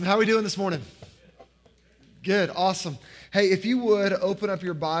How are we doing this morning? Good, awesome. Hey, if you would open up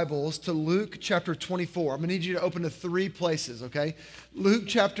your Bibles to Luke chapter 24. I'm going to need you to open to three places, okay? Luke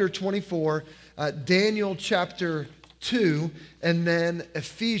chapter 24, Daniel chapter 2, and then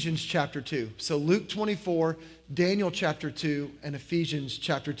Ephesians chapter 2. So Luke 24, Daniel chapter 2, and Ephesians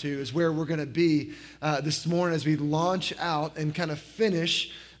chapter 2 is where we're going to be this morning as we launch out and kind of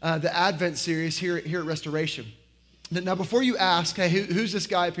finish the Advent series here at Restoration. Now, before you ask, hey, who's this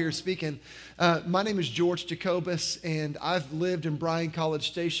guy up here speaking? My name is George Jacobus, and I've lived in Bryan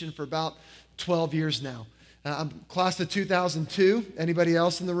College Station for about 12 years now. I'm class of 2002. Anybody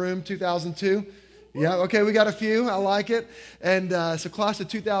else in the room, 2002? Yeah, okay, we got a few. I like it. And so class of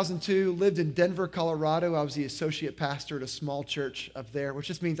 2002, lived in Denver, Colorado. I was the associate pastor at a small church up there, which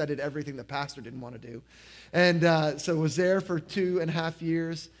just means I did everything the pastor didn't want to do. And so was there for 2.5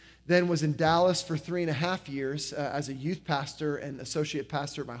 years. Then was in Dallas for 3.5 years as a youth pastor and associate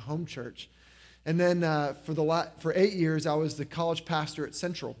pastor at my home church. And then for 8 years, I was the college pastor at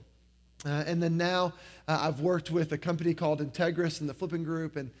Central. And then now I've worked with a company called Integris and the Flipping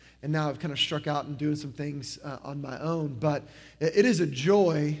Group, and now I've kind of struck out and doing some things on my own. But it is a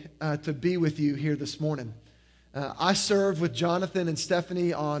joy to be with you here this morning. I served with Jonathan and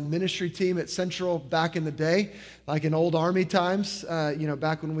Stephanie on ministry team at Central back in the day, like in old Army times,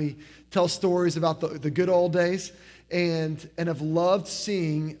 back when we tell stories about the good old days, and have loved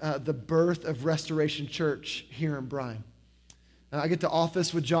seeing the birth of Restoration Church here in Bryan. I get to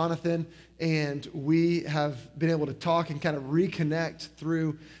office with Jonathan, and we have been able to talk and kind of reconnect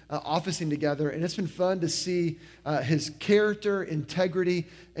through officing together, and it's been fun to see his character, integrity,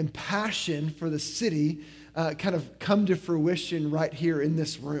 and passion for the city kind of come to fruition right here in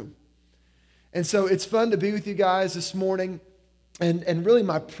this room. And so it's fun to be with you guys this morning. And really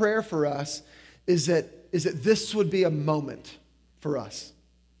my prayer for us is that this would be a moment for us.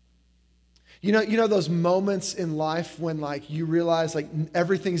 You know those moments in life when like you realize like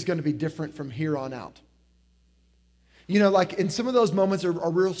everything's going to be different from here on out. Like in some of those moments are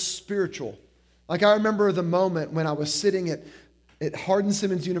real spiritual. Like I remember the moment when I was sitting at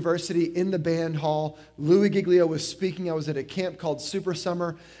Hardin-Simmons University in the band hall. Louis Giglio was speaking. I was at a camp called Super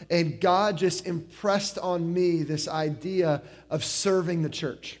Summer, and God just impressed on me this idea of serving the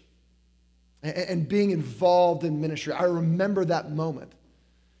church and being involved in ministry. I remember that moment.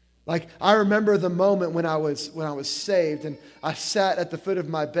 Like I remember the moment when I was saved, and I sat at the foot of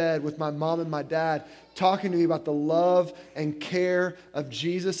my bed with my mom and my dad talking to me about the love and care of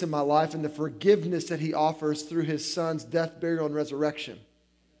Jesus in my life and the forgiveness that he offers through his son's death, burial, and resurrection.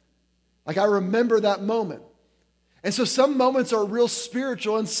 Like I remember that moment. And so some moments are real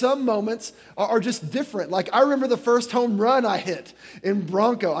spiritual and some moments are just different. Like I remember the first home run I hit in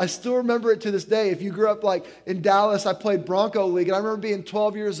Bronco. I still remember it to this day. If you grew up like in Dallas, I played Bronco League, and I remember being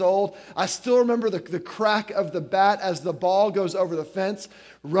 12 years old. I still remember the crack of the bat as the ball goes over the fence,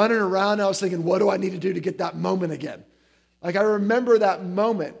 running around. I was thinking, what do I need to do to get that moment again? Like I remember that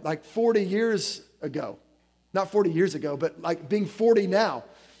moment like 40 years ago. Not 40 years ago, but like being 40 now.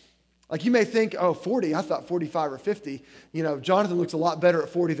 Like you may think, 40, I thought 45 or 50. Jonathan looks a lot better at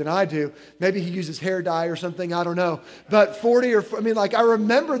 40 than I do. Maybe he uses hair dye or something, I don't know. But 40 I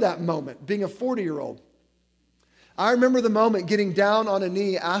remember that moment, being a 40-year-old. I remember the moment getting down on a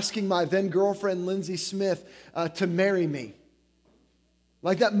knee, asking my then girlfriend, Lindsay Smith, to marry me.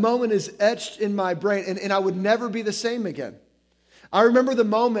 Like that moment is etched in my brain, and I would never be the same again. I remember the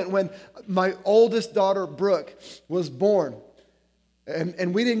moment when my oldest daughter, Brooke, was born.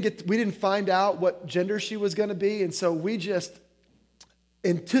 And we didn't find out what gender she was going to be, and so we just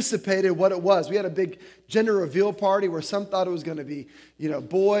anticipated what it was. We had a big gender reveal party where some thought it was going to be,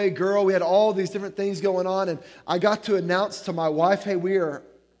 boy, girl. We had all these different things going on, and I got to announce to my wife, hey,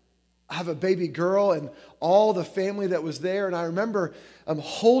 I have a baby girl, and all the family that was there. And I remember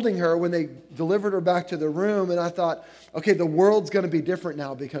holding her when they delivered her back to the room, and I thought, okay, the world's going to be different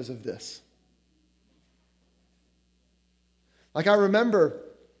now because of this. Like I remember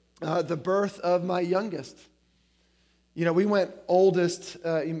the birth of my youngest. We went oldest.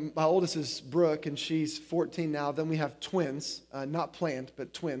 My oldest is Brooke, and she's 14 now. Then we have twins, not planned,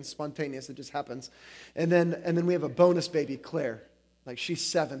 but twins, spontaneous. It just happens. And then we have a bonus baby, Claire. Like she's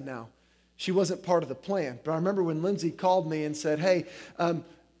 7 now. She wasn't part of the plan, but I remember when Lindsay called me and said, "Hey, I'm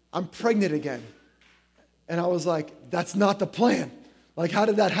pregnant again," and I was like, "That's not the plan. Like, how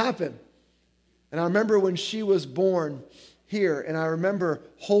did that happen?" And I remember when she was born here, and I remember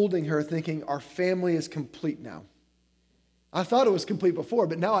holding her thinking, our family is complete now. I thought it was complete before,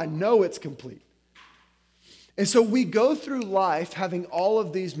 but now I know it's complete. And so we go through life having all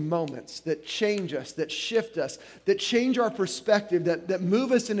of these moments that change us, that shift us, that change our perspective, that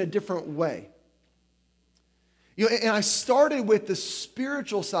move us in a different way. You know, and I started with the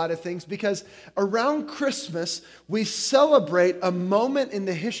spiritual side of things because around Christmas, we celebrate a moment in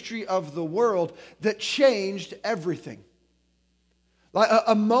the history of the world that changed everything. Like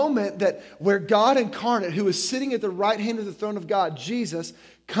a moment where God incarnate, who is sitting at the right hand of the throne of God, Jesus,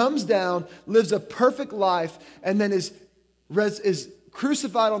 comes down, lives a perfect life, and then is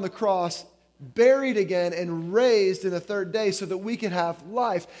crucified on the cross, buried again, and raised in the third day so that we can have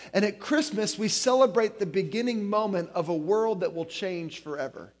life. And at Christmas, we celebrate the beginning moment of a world that will change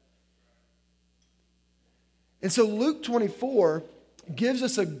forever. And so Luke 24 gives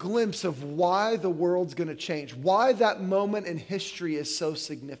us a glimpse of why the world's going to change, why that moment in history is so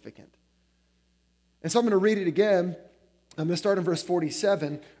significant. And so I'm going to read it again. I'm going to start in verse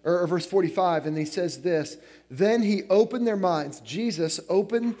 47 or verse 45, and he says this: Then he opened their minds. Jesus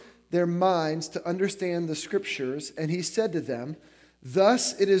opened their minds to understand the scriptures, and he said to them,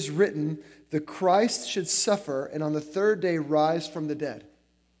 Thus it is written, the Christ should suffer and on the third day rise from the dead.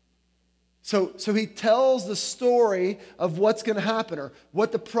 So he tells the story of what's going to happen or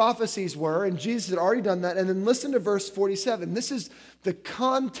what the prophecies were, and Jesus had already done that. And then listen to verse 47. This is the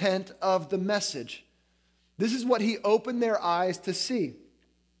content of the message. This is what he opened their eyes to see.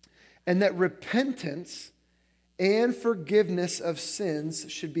 And that repentance and forgiveness of sins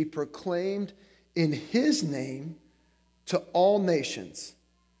should be proclaimed in his name to all nations,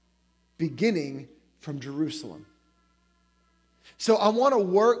 beginning from Jerusalem. So I want to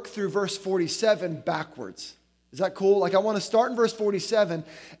work through verse 47 backwards. Is that cool? Like I want to start in verse 47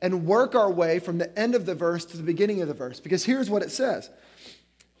 and work our way from the end of the verse to the beginning of the verse. Because here's what it says.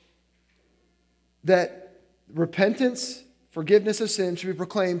 That repentance, forgiveness of sin should be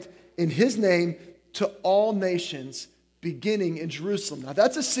proclaimed in his name to all nations, beginning in Jerusalem. Now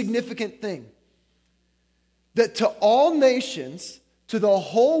that's a significant thing. That to all nations, to the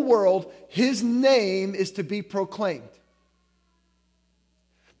whole world, his name is to be proclaimed.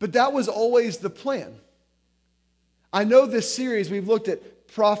 But that was always the plan. I know this series, we've looked at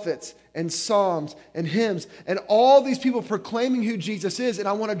prophets and psalms and hymns and all these people proclaiming who Jesus is. And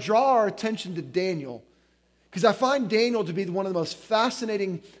I want to draw our attention to Daniel, because I find Daniel to be one of the most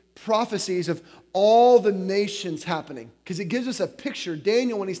fascinating prophecies of all the nations happening. Because it gives us a picture.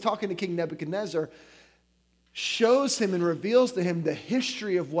 Daniel, when he's talking to King Nebuchadnezzar, shows him and reveals to him the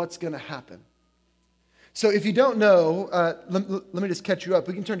history of what's going to happen. So if you don't know, let me just catch you up.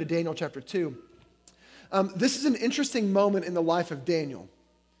 We can turn to Daniel chapter 2. This is an interesting moment in the life of Daniel.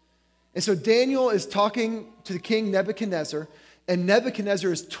 And so Daniel is talking to the king Nebuchadnezzar, and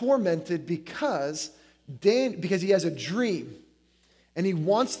Nebuchadnezzar is tormented because he has a dream, and he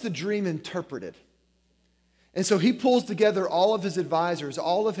wants the dream interpreted. And so he pulls together all of his advisors,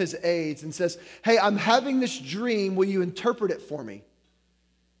 all of his aides, and says, hey, I'm having this dream. Will you interpret it for me?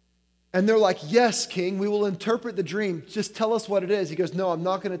 And they're like, yes, king, we will interpret the dream. Just tell us what it is. He goes, no, I'm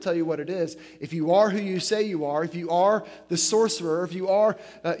not going to tell you what it is. If you are who you say you are, if you are the sorcerer, if you are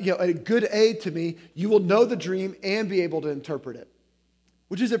a good aid to me, you will know the dream and be able to interpret it.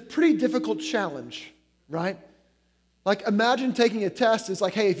 Which is a pretty difficult challenge, right? Like imagine taking a test. It's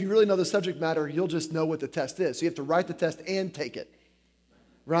like, hey, if you really know the subject matter, you'll just know what the test is. So you have to write the test and take it,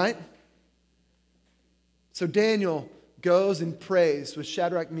 right? So Daniel goes and prays with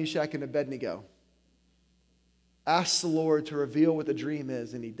Shadrach, Meshach, and Abednego. Asks the Lord to reveal what the dream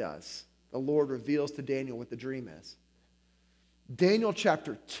is, and he does. The Lord reveals to Daniel what the dream is. Daniel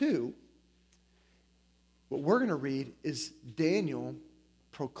chapter 2, what we're going to read is Daniel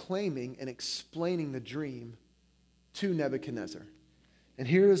proclaiming and explaining the dream to Nebuchadnezzar. And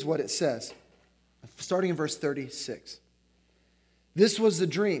here is what it says, starting in verse 36. This was the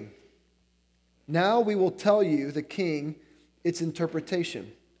dream. Now we will tell you, the king, its interpretation.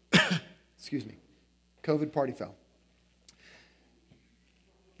 Excuse me. COVID party foul.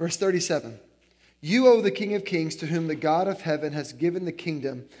 Verse 37. You, O the King of Kings, to whom the God of heaven has given the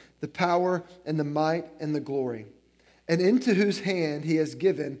kingdom, the power and the might and the glory, and into whose hand he has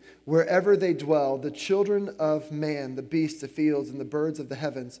given, wherever they dwell, the children of man, the beasts of fields, and the birds of the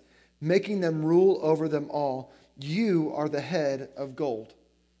heavens, making them rule over them all. You are the head of gold.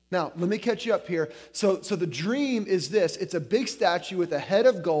 Now, let me catch you up here. So the dream is this. It's a big statue with a head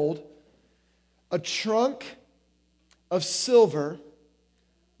of gold, a trunk of silver,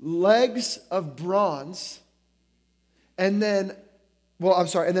 legs of bronze, and then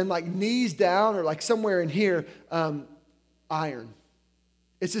like knees down or like somewhere in here, iron.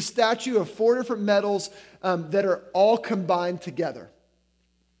 It's a statue of 4 different metals that are all combined together.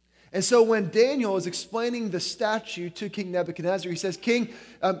 And so when Daniel is explaining the statue to King Nebuchadnezzar, he says, King,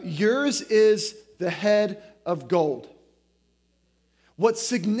 yours is the head of gold. What's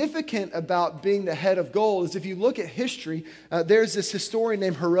significant about being the head of gold is if you look at history, there's this historian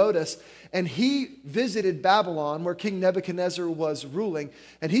named Herodotus, and he visited Babylon where King Nebuchadnezzar was ruling,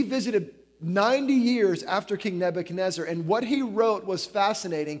 and he visited 90 years after King Nebuchadnezzar, and what he wrote was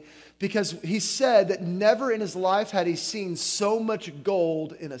fascinating because he said that never in his life had he seen so much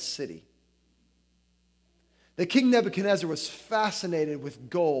gold in a city. That King Nebuchadnezzar was fascinated with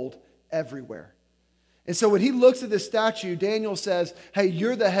gold everywhere. And so when he looks at this statue, Daniel says, hey,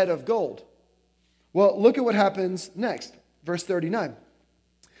 you're the head of gold. Well, look at what happens next. Verse 39.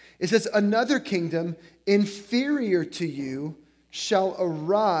 It says, another kingdom inferior to you shall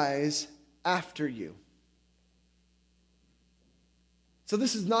arise after you. So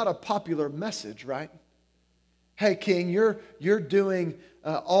this is not a popular message, right? Hey, king, you're doing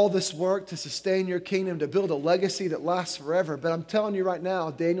all this work to sustain your kingdom, to build a legacy that lasts forever. But I'm telling you right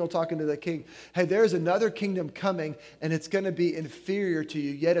now, Daniel talking to the king, hey, there's another kingdom coming, and it's going to be inferior to you,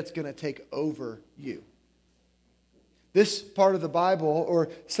 yet it's going to take over you. This part of the Bible, or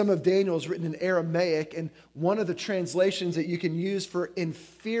some of Daniel, is written in Aramaic, and one of the translations that you can use for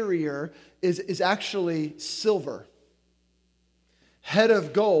inferior is actually silver. Head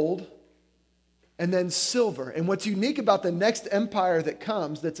of gold, and then silver. And what's unique about the next empire that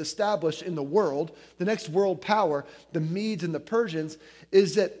comes, that's established in the world, the next world power, the Medes and the Persians,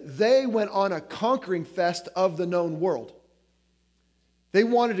 is that they went on a conquering fest of the known world. They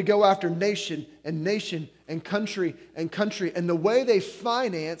wanted to go after nation and nation and country and country. And the way they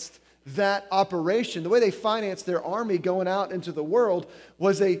financed that operation, the way they financed their army going out into the world,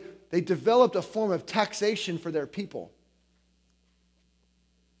 was they developed a form of taxation for their people.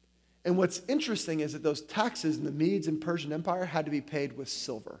 And what's interesting is that those taxes in the Medes and Persian Empire had to be paid with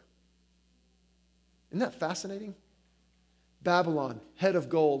silver. Isn't that fascinating? Babylon, head of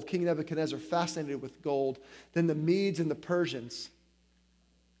gold, King Nebuchadnezzar fascinated with gold. Then the Medes and the Persians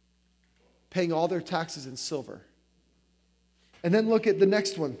paying all their taxes in silver. And then look at the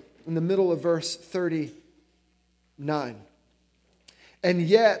next one in the middle of verse 39. And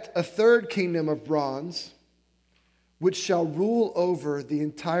yet a third kingdom of bronze, which shall rule over the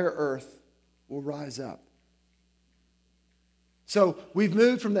entire earth, will rise up. So we've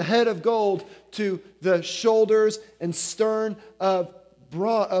moved from the head of gold to the shoulders and stern of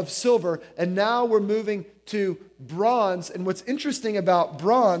silver, and now we're moving to bronze. And what's interesting about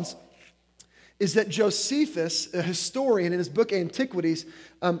bronze is that Josephus, a historian in his book Antiquities,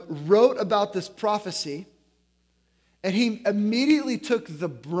 wrote about this prophecy, and he immediately took the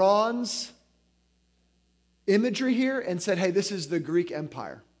bronze imagery here and said, hey, this is the Greek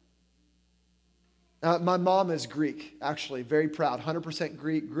Empire. My mom is Greek, actually, very proud, 100%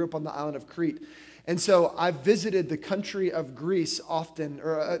 Greek, grew up on the island of Crete. And so I visited the country of Greece often,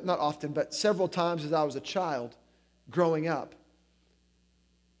 or not often, but several times as I was a child growing up.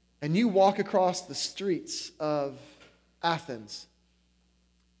 And you walk across the streets of Athens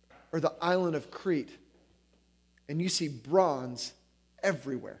or the island of Crete, and you see bronze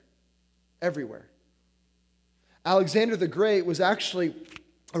everywhere, everywhere. Alexander the Great was actually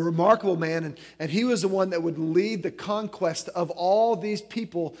a remarkable man, and he was the one that would lead the conquest of all these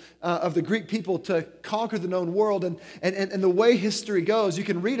people, of the Greek people, to conquer the known world. And the way history goes, you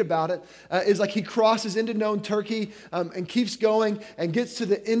can read about it, is like he crosses into known Turkey and keeps going and gets to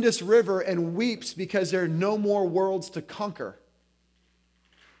the Indus River and weeps because there are no more worlds to conquer.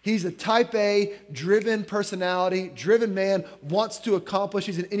 He's a type A, driven personality, driven man, wants to accomplish.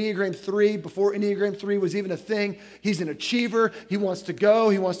 He's an Enneagram 3 before Enneagram 3 was even a thing. He's an achiever. He wants to go.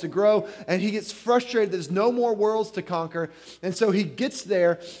 He wants to grow. And he gets frustrated that there's no more worlds to conquer. And so he gets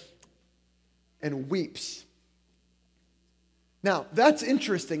there and weeps. Now, that's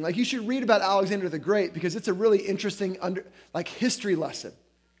interesting. Like, you should read about Alexander the Great because it's a really interesting history lesson.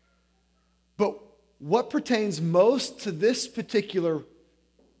 But what pertains most to this particular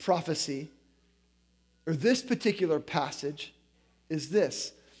prophecy, or this particular passage, is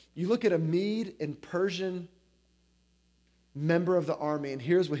this. You look at a Mede and Persian member of the army, and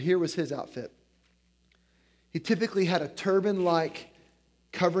here was his outfit. He typically had a turban-like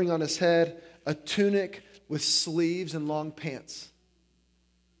covering on his head, a tunic with sleeves and long pants.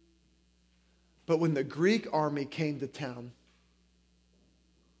 But when the Greek army came to town,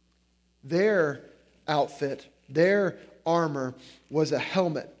 their outfit, their armor was a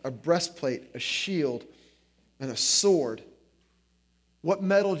helmet, a breastplate, a shield, and a sword. What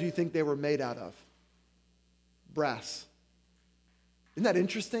metal do you think they were made out of? Brass. Isn't that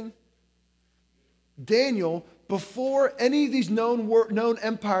interesting? Daniel, before any of these known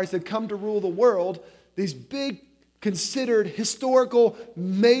empires had come to rule the world, these big, considered historical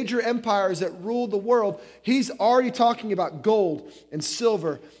major empires that ruled the world, he's already talking about gold and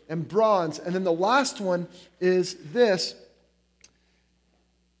silver and bronze. And then the last one is this,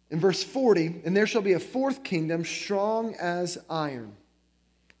 in verse 40, and there shall be a fourth kingdom strong as iron,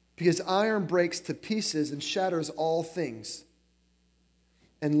 because iron breaks to pieces and shatters all things.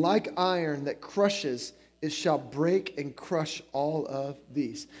 And like iron that crushes, it shall break and crush all of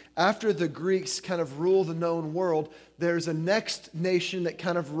these. After the Greeks kind of rule the known world, there's a next nation that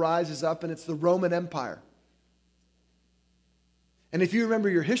kind of rises up, and it's the Roman Empire. And if you remember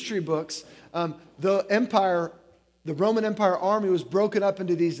your history books, the Roman Empire army was broken up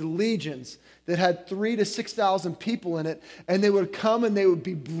into these legions that had 3,000 to 6,000 people in it, and they would come and they would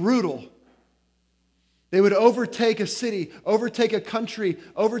be brutal. They would overtake a city, overtake a country,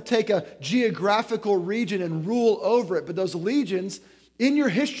 overtake a geographical region and rule over it. But those legions in your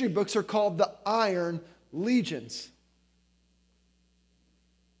history books are called the Iron Legions.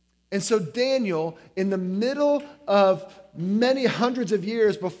 And so Daniel, in the middle of many hundreds of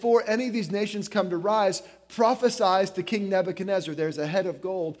years before any of these nations come to rise, prophesies to King Nebuchadnezzar. There's a head of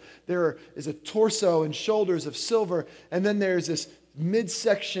gold, there is a torso and shoulders of silver, and then there's this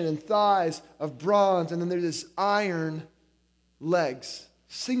midsection and thighs of bronze, and then there's this iron legs,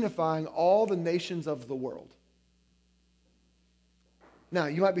 signifying all the nations of the world. Now,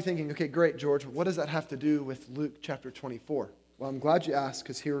 you might be thinking, okay, great, George, what does that have to do with Luke chapter 24? Well, I'm glad you asked,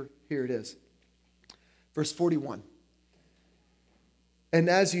 because here it is. Verse 41. And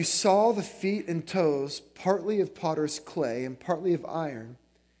as you saw the feet and toes, partly of potter's clay and partly of iron,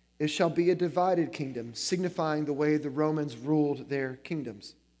 it shall be a divided kingdom, signifying the way the Romans ruled their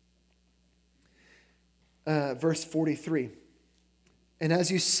kingdoms. Verse 43. And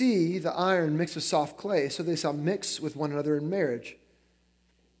as you see the iron mixed with soft clay, so they shall mix with one another in marriage.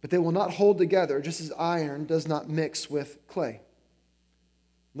 But they will not hold together, just as iron does not mix with clay.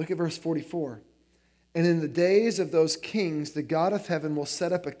 Look at verse 44. And in the days of those kings, the God of heaven will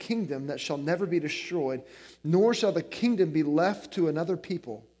set up a kingdom that shall never be destroyed, nor shall the kingdom be left to another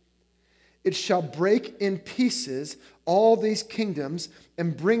people. It shall break in pieces all these kingdoms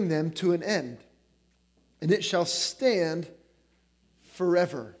and bring them to an end. And it shall stand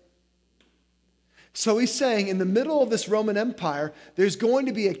forever. So he's saying in the middle of this Roman Empire, there's going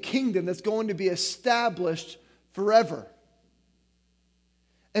to be a kingdom that's going to be established forever.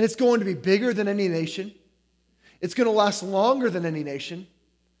 And it's going to be bigger than any nation. It's going to last longer than any nation.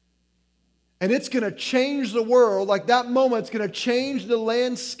 And it's going to change the world. Like that moment, it's going to change the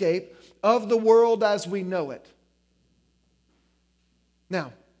landscape of the world as we know it.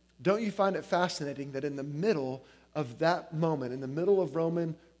 Now, don't you find it fascinating that in the middle of that moment, in the middle of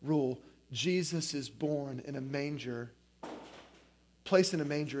Roman rule, Jesus is born in a manger, placed in a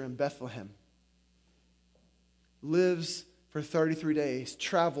manger in Bethlehem, lives for 33 days,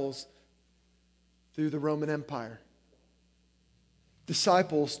 travels through the Roman Empire,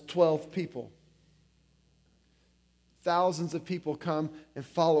 disciples 12 people. Thousands of people come and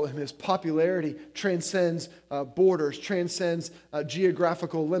follow him. His popularity transcends borders, transcends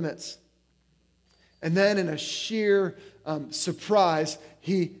geographical limits. And then in a sheer surprise,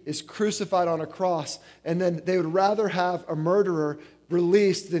 he is crucified on a cross. And then they would rather have a murderer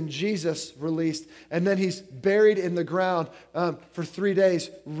released than Jesus released. And then he's buried in the ground for 3 days,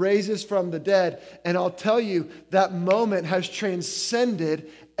 raises from the dead. And I'll tell you, that moment has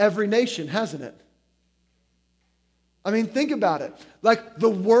transcended every nation, hasn't it? I mean, think about it. Like the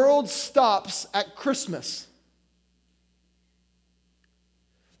world stops at Christmas.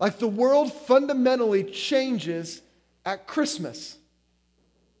 Like the world fundamentally changes at Christmas.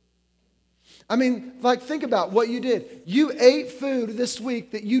 I mean, like think about what you did. You ate food this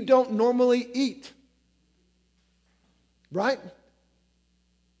week that you don't normally eat. Right?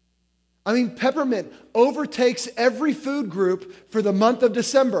 I mean, peppermint overtakes every food group for the month of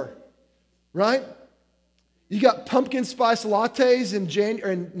December. Right? You got pumpkin spice lattes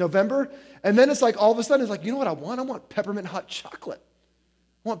in November, and then it's like all of a sudden it's like, you know what I want? I want peppermint hot chocolate.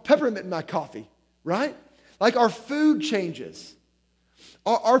 I want peppermint in my coffee, right? Like our food changes.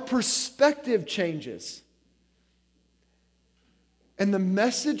 Our perspective changes. And the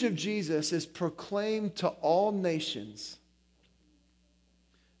message of Jesus is proclaimed to all nations,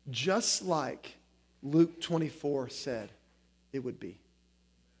 just like Luke 24 said it would be.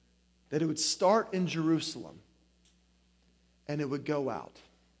 That it would start in Jerusalem and it would go out.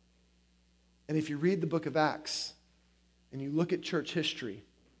 And if you read the book of Acts and you look at church history,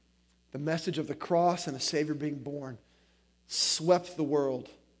 the message of the cross and the Savior being born swept the world.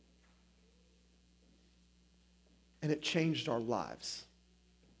 and it changed our lives.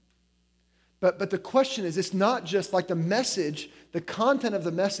 But the question is, it's not just like the message, the content of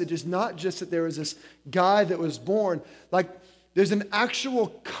the message is not just that there was this guy that was born. Like, there's an actual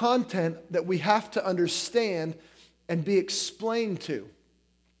content that we have to understand and be explained to.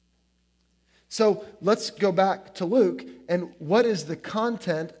 So let's go back to Luke, and what is the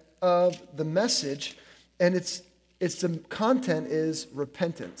content of the message? And it's the content is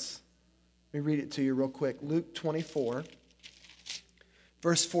repentance. Let me read it to you real quick. Luke 24,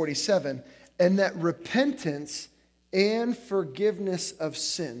 verse 47. And that repentance and forgiveness of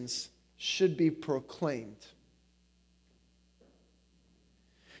sins should be proclaimed.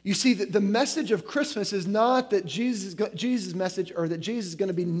 You see, the message of Christmas is not that Jesus' message, or that Jesus is going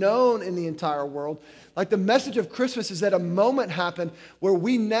to be known in the entire world. Like, the message of Christmas is that a moment happened where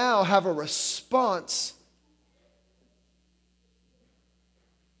we now have a response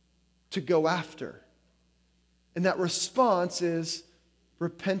to go after. And that response is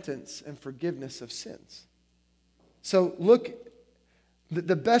repentance and forgiveness of sins. So look,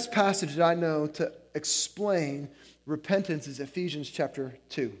 the best passage that I know to explain repentance is Ephesians chapter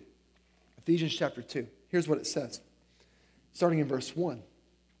 2. Ephesians chapter 2. Here's what it says. Starting in verse 1.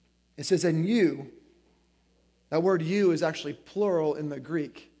 It says, and you, that word you is actually plural in the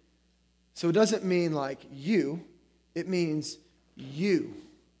Greek. So it doesn't mean like you, it means you.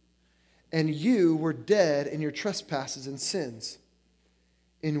 And you were dead in your trespasses and sins,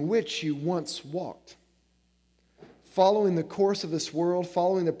 in which you once walked, following the course of this world,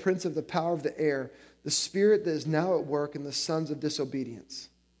 following the prince of the power of the air, the spirit that is now at work in the sons of disobedience,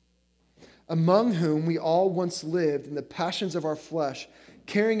 among whom we all once lived in the passions of our flesh,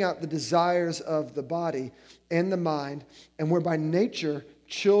 carrying out the desires of the body and the mind, and were by nature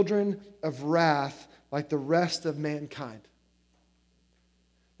children of wrath like the rest of mankind.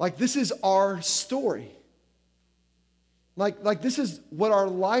 Like, this is our story. Like this is what our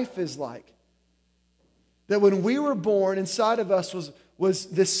life is like. That when we were born, inside of us was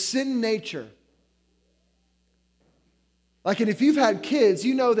this sin nature. Like, and if you've had kids,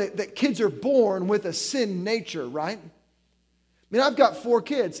 you know that kids are born with a sin nature, right? I mean, I've got 4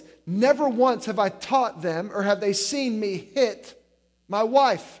 kids. Never once have I taught them or have they seen me hit my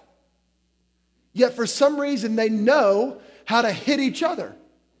wife. Yet for some reason they know how to hit each other,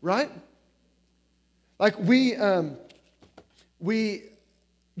 right? Like we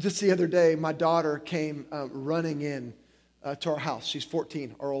just the other day, my daughter came running in to our house. She's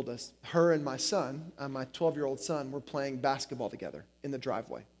 14, our oldest. Her and my son, my 12-year-old son, were playing basketball together in the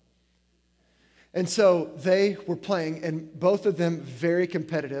driveway. And so they were playing, and both of them very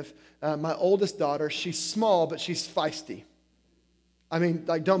competitive. My oldest daughter, she's small, but she's feisty. I mean,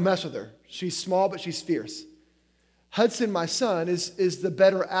 like, don't mess with her. She's small, but she's fierce. Hudson, my son, is the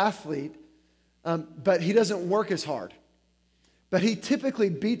better athlete, but he doesn't work as hard. But he typically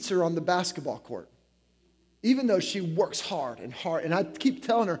beats her on the basketball court, even though she works hard. And I keep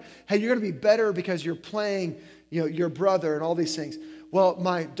telling her, hey, you're going to be better because you're playing, your brother and all these things. Well,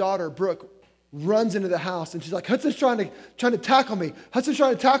 my daughter, Brooke, runs into the house and she's like, Hudson's trying to tackle me. Hudson's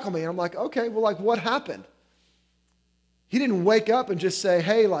trying to tackle me. And I'm like, okay, well, like, what happened? He didn't wake up and just say,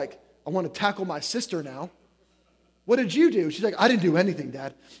 hey, like, I want to tackle my sister now. What did you do? She's like, I didn't do anything,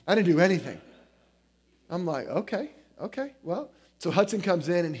 Dad. I didn't do anything. I'm like, okay, well. So Hudson comes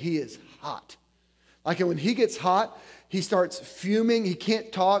in and he is hot. Like, when he gets hot, he starts fuming. He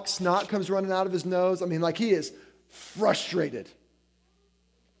can't talk. Snot comes running out of his nose. I mean, like, he is frustrated.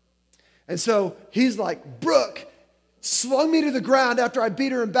 And so he's like, Brooke swung me to the ground after I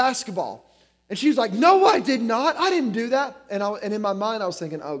beat her in basketball. And she was like, no, I did not. I didn't do that. And in my mind, I was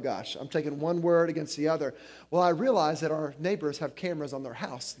thinking, oh, gosh, I'm taking one word against the other. Well, I realized that our neighbors have cameras on their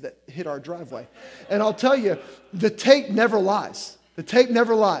house that hit our driveway. And I'll tell you, the tape never lies. The tape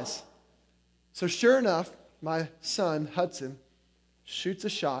never lies. So sure enough, my son, Hudson, shoots a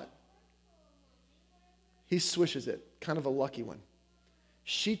shot. He swishes it, kind of a lucky one.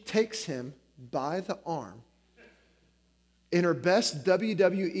 She takes him by the arm. In her best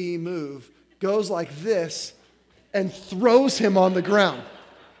WWE move, goes like this and throws him on the ground.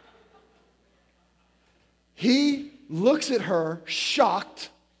 He looks at her, shocked,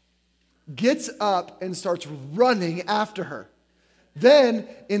 gets up and starts running after her. Then,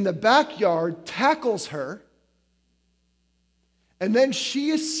 in the backyard, tackles her. And then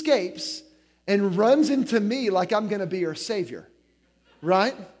she escapes and runs into me like I'm going to be her savior.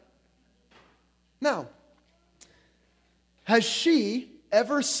 Right? Now, has she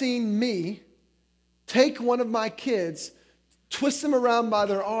ever seen me take one of my kids, twist them around by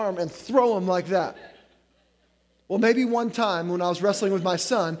their arm, and throw them like that? Well, maybe one time when I was wrestling with my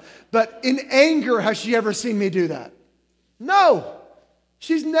son, but in anger, has she ever seen me do that? No,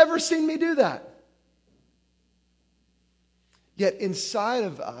 she's never seen me do that. Yet inside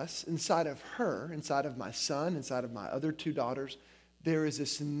of us, inside of her, inside of my son, inside of my other two daughters, there is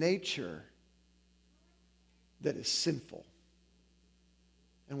this nature that is sinful.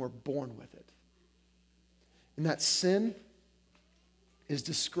 And we're born with it. And that sin is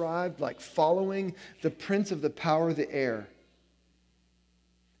described like following the prince of the power of the air.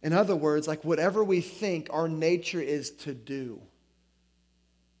 In other words, like whatever we think our nature is to do.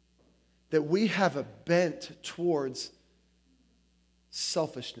 That we have a bent towards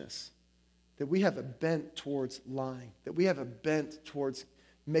selfishness. That we have a bent towards lying. That we have a bent towards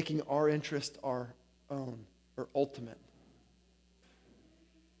making our interest our own or ultimate.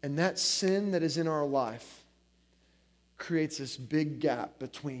 And that sin that is in our life creates this big gap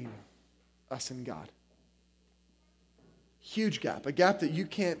between us and God. Huge gap. A gap that you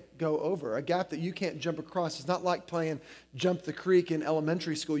can't go over. A gap that you can't jump across. It's not like playing jump the creek in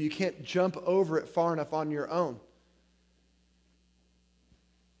elementary school. You can't jump over it far enough on your own.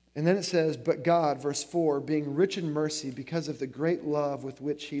 And then it says, but God, verse 4, being rich in mercy because of the great love with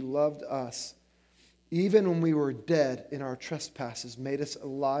which he loved us, even when we were dead in our trespasses, made us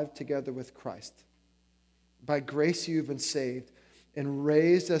alive together with Christ. By grace you have been saved, and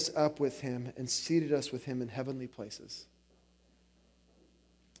raised us up with him, and seated us with him in heavenly places.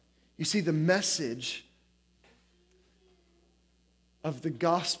 You see, the message of the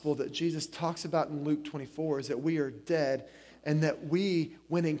gospel that Jesus talks about in Luke 24 is that we are dead, and that we,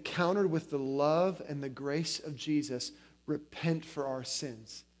 when encountered with the love and the grace of Jesus, repent for our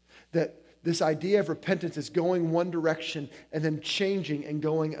sins. That this idea of repentance is going one direction and then changing and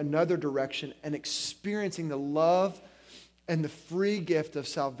going another direction and experiencing the love and the free gift of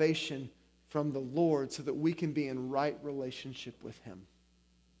salvation from the Lord so that we can be in right relationship with him.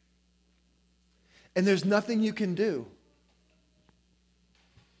 And there's nothing you can do.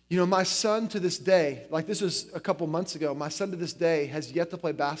 You know, my son to this day, like this was a couple months ago, my son to this day has yet to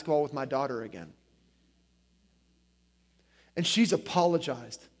play basketball with my daughter again. And she's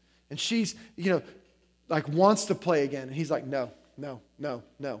apologized. And she's, like wants to play again. And he's like, no.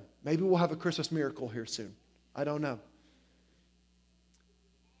 Maybe we'll have a Christmas miracle here soon. I don't know.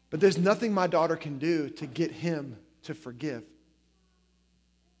 But there's nothing my daughter can do to get him to forgive.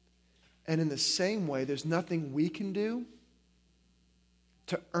 And in the same way, there's nothing we can do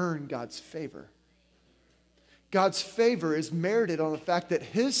to earn God's favor. God's favor is merited on the fact that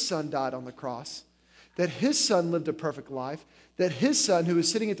his son died on the cross, that his son lived a perfect life, that his son, who was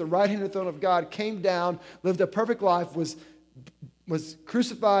sitting at the right hand of the throne of God, came down, lived a perfect life, was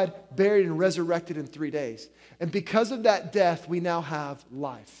crucified, buried, and resurrected in 3 days. And because of that death, we now have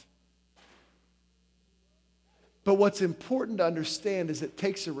life. But what's important to understand is it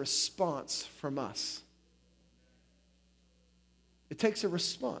takes a response from us. It takes a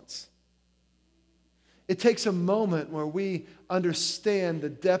response. It takes a moment where we understand the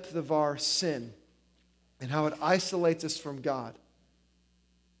depth of our sin and how it isolates us from God.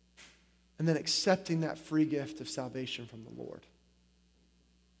 And then accepting that free gift of salvation from the Lord.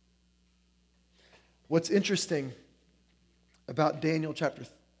 What's interesting about Daniel chapter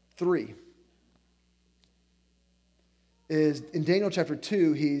 3 is in Daniel chapter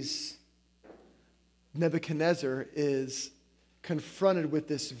 2, Nebuchadnezzar is confronted with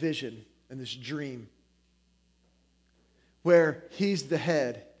this vision and this dream where he's the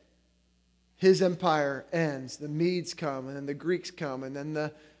head. His empire ends. The Medes come, and then the Greeks come, and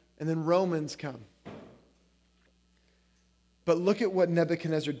then Romans come. But look at what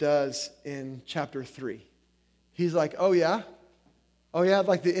Nebuchadnezzar does in chapter 3. He's like, oh yeah,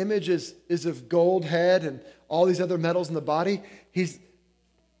 like the image is of gold head and all these other metals in the body.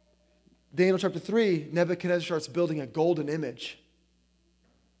 Daniel chapter 3, Nebuchadnezzar starts building a golden image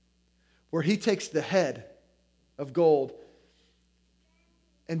where he takes the head of gold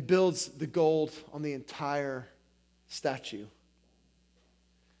and builds the gold on the entire statue.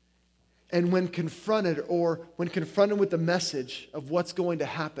 And when confronted with the message of what's going to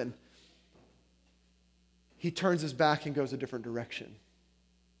happen, he turns his back and goes a different direction.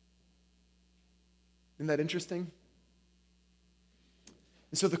 Isn't that interesting?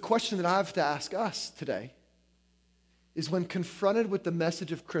 And so the question that I have to ask us today is, when confronted with the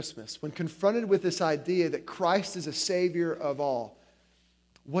message of Christmas, when confronted with this idea that Christ is a Savior of all,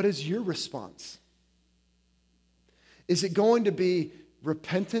 what is your response? Is it going to be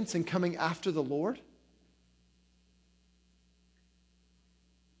repentance and coming after the Lord?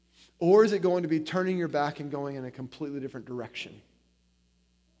 Or is it going to be turning your back and going in a completely different direction?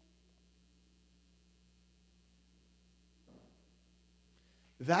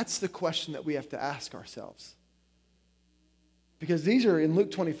 That's the question that we have to ask ourselves. Because these are, in Luke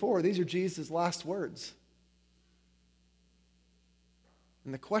 24, these are Jesus' last words.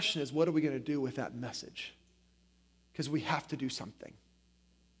 And the question is, what are we going to do with that message? Because we have to do something.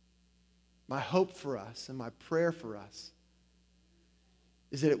 My hope for us and my prayer for us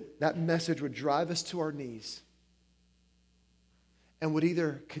is that that message would drive us to our knees and would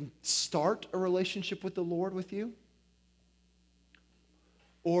either start a relationship with the Lord with you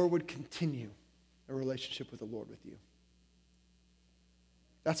or would continue a relationship with the Lord with you.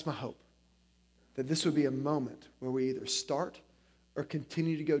 That's my hope, that this would be a moment where we either start or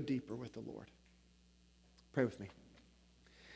continue to go deeper with the Lord. Pray with me.